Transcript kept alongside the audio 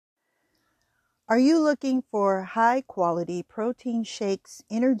Are you looking for high-quality protein shakes,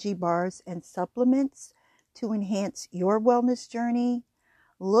 energy bars, and supplements to enhance your wellness journey?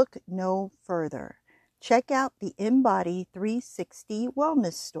 Look no further. Check out the Embody 360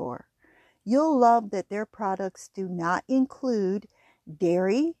 Wellness Store. You'll love that their products do not include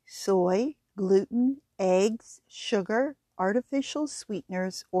dairy, soy, gluten, eggs, sugar, artificial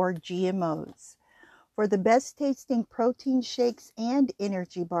sweeteners, or GMOs. For the best tasting protein shakes and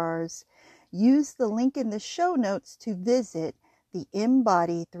energy bars, use the link in the show notes to visit the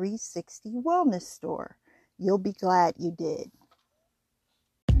Embody 360 Wellness Store. You'll be glad you did.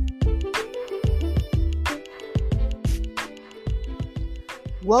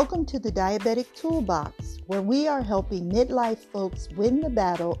 Welcome to the Diabetic Toolbox, where we are helping midlife folks win the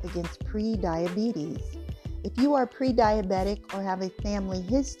battle against pre-diabetes. If you are pre-diabetic or have a family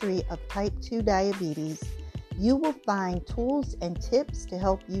history of type 2 diabetes, you will find tools and tips to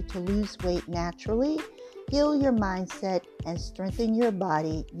help you to lose weight naturally, heal your mindset, and strengthen your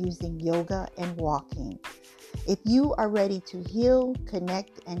body using yoga and walking. If you are ready to heal,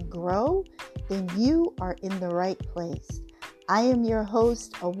 connect, and grow, then you are in the right place. I am your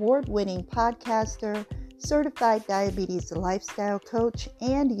host, award-winning podcaster, certified diabetes lifestyle coach,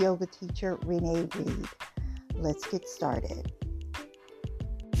 and yoga teacher, Renee Reed. Let's get started.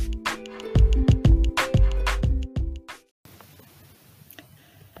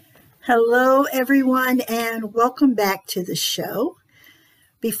 Hello, everyone, and welcome back to the show.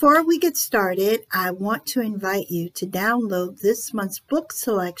 Before we get started, I want to invite you to download this month's book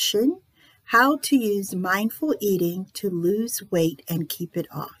selection, How to Use Mindful Eating to Lose Weight and Keep It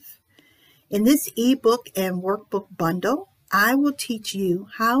Off. In this ebook and workbook bundle, I will teach you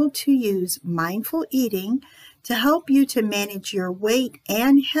how to use mindful eating to help you to manage your weight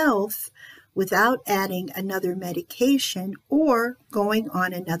and health without adding another medication or going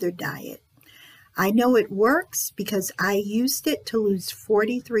on another diet. I know it works because I used it to lose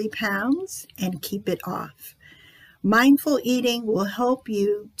 43 pounds and keep it off. Mindful eating will help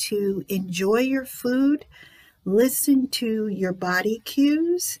you to enjoy your food, listen to your body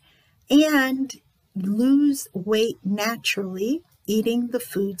cues, and lose weight naturally eating the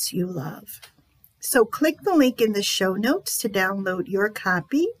foods you love. So click the link in the show notes to download your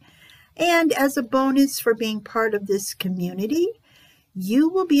copy. And as a bonus for being part of this community, you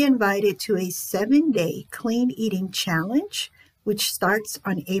will be invited to a 7-day clean eating challenge, which starts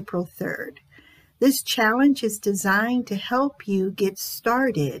on April 3rd. This challenge is designed to help you get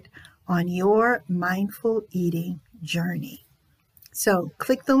started on your mindful eating journey. So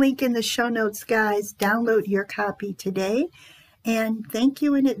click the link in the show notes, guys. Download your copy today. And thank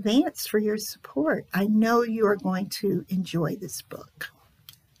you in advance for your support. I know you are going to enjoy this book.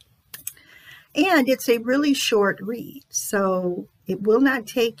 And it's a really short read, so it will not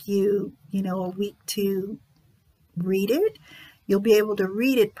take you, a week to read it. You'll be able to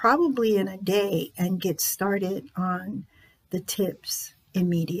read it probably in a day and get started on the tips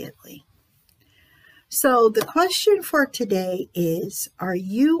immediately. So the question for today is, are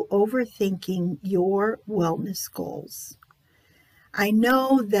you overthinking your wellness goals? I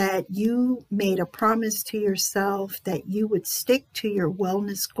know that you made a promise to yourself that you would stick to your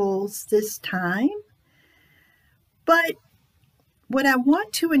wellness goals this time. But what I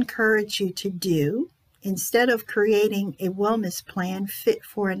want to encourage you to do, instead of creating a wellness plan fit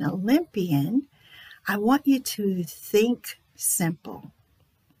for an Olympian, I want you to think simple.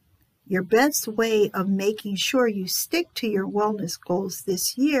 Your best way of making sure you stick to your wellness goals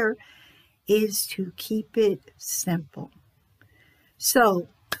this year is to keep it simple. So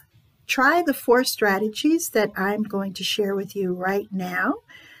try the 4 strategies that I'm going to share with you right now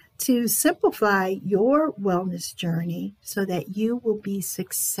to simplify your wellness journey so that you will be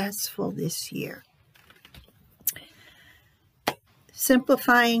successful this year.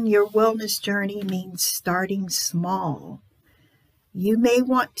 Simplifying your wellness journey means starting small. You may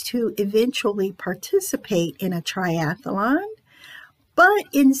want to eventually participate in a triathlon, but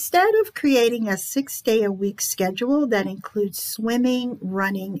instead of creating a 6-day-a-week schedule that includes swimming,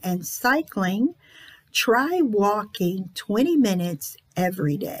 running, and cycling, try walking 20 minutes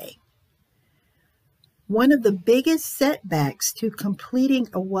every day. One of the biggest setbacks to completing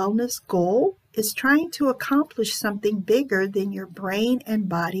a wellness goal is trying to accomplish something bigger than your brain and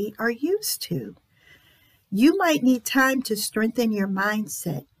body are used to. You might need time to strengthen your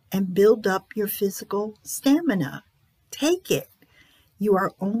mindset and build up your physical stamina. Take it. You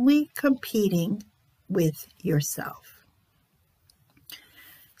are only competing with yourself.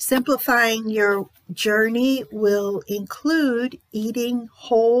 Simplifying your journey will include eating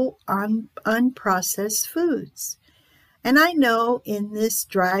whole, unprocessed foods. And I know in this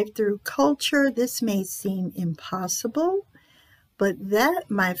drive-through culture, this may seem impossible, but that,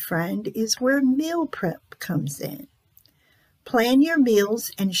 my friend, is where meal prep comes in. Plan your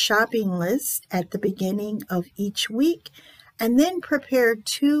meals and shopping list at the beginning of each week, and then prepare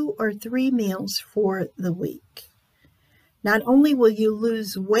 2 or 3 meals for the week. Not only will you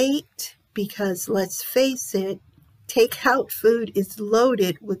lose weight, because let's face it, takeout food is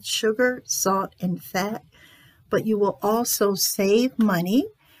loaded with sugar, salt, and fat, but you will also save money,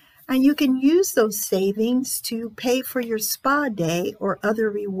 and you can use those savings to pay for your spa day or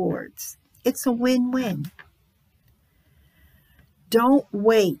other rewards. It's a win-win. Don't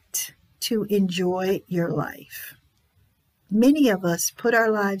wait to enjoy your life. Many of us put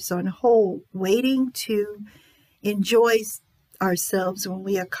our lives on hold, waiting to enjoy ourselves when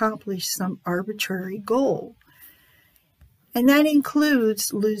we accomplish some arbitrary goal. And that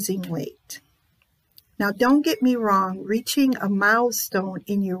includes losing weight. Now, don't get me wrong, reaching a milestone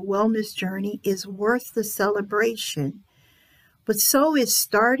in your wellness journey is worth the celebration, but so is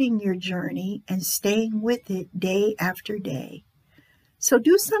starting your journey and staying with it day after day. So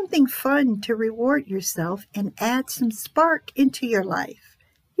do something fun to reward yourself and add some spark into your life.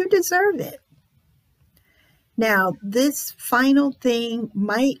 You deserve it. Now, this final thing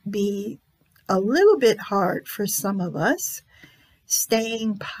might be a little bit hard for some of us,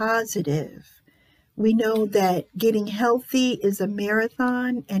 staying positive. We know that getting healthy is a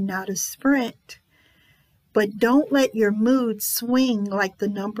marathon and not a sprint, but don't let your mood swing like the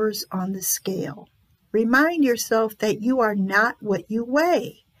numbers on the scale. Remind yourself that you are not what you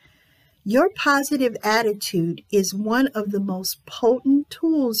weigh. Your positive attitude is one of the most potent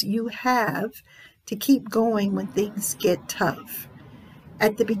tools you have to keep going when things get tough,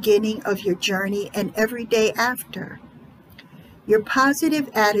 at the beginning of your journey and every day after. Your positive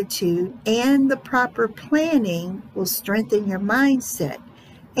attitude and the proper planning will strengthen your mindset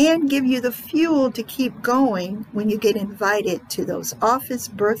and give you the fuel to keep going when you get invited to those office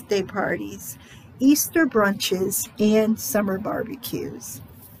birthday parties, Easter brunches, and summer barbecues.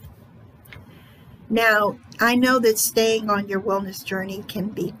 Now, I know that staying on your wellness journey can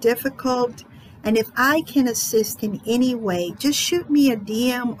be difficult, and if I can assist in any way, just shoot me a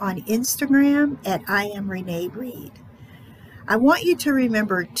DM on Instagram at I am Renee Reed. I want you to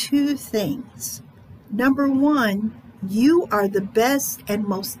remember 2 things. Number 1, you are the best and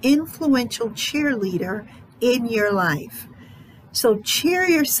most influential cheerleader in your life. So cheer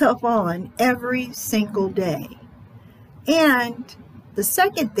yourself on every single day. And the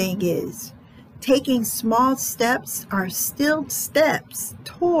second thing is, taking small steps are still steps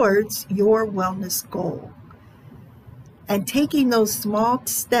towards your wellness goal. And taking those small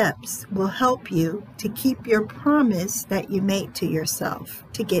steps will help you to keep your promise that you made to yourself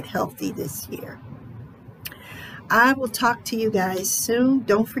to get healthy this year. I will talk to you guys soon.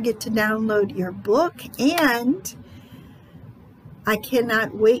 Don't forget to download your book, and I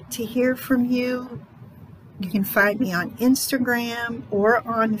cannot wait to hear from you. You can find me on Instagram or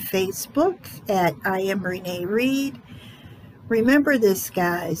on Facebook at I am Renee Reed. Remember this,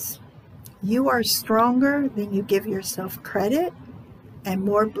 guys. You are stronger than you give yourself credit and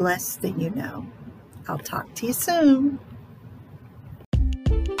more blessed than you know. I'll talk to you soon.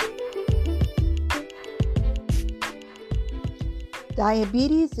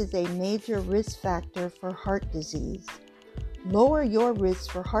 Diabetes is a major risk factor for heart disease. Lower your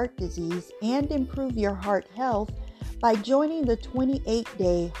risk for heart disease and improve your heart health by joining the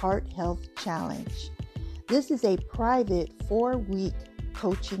 28-day Heart Health Challenge. This is a private 4-week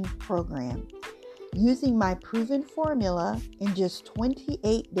coaching program. Using my proven formula, in just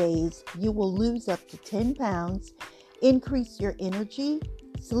 28 days, you will lose up to 10 pounds, increase your energy,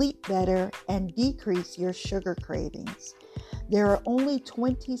 sleep better, and decrease your sugar cravings. There are only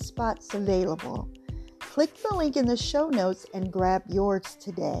 20 spots available. Click the link in the show notes and grab yours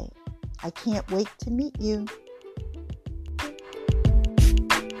today. I can't wait to meet you.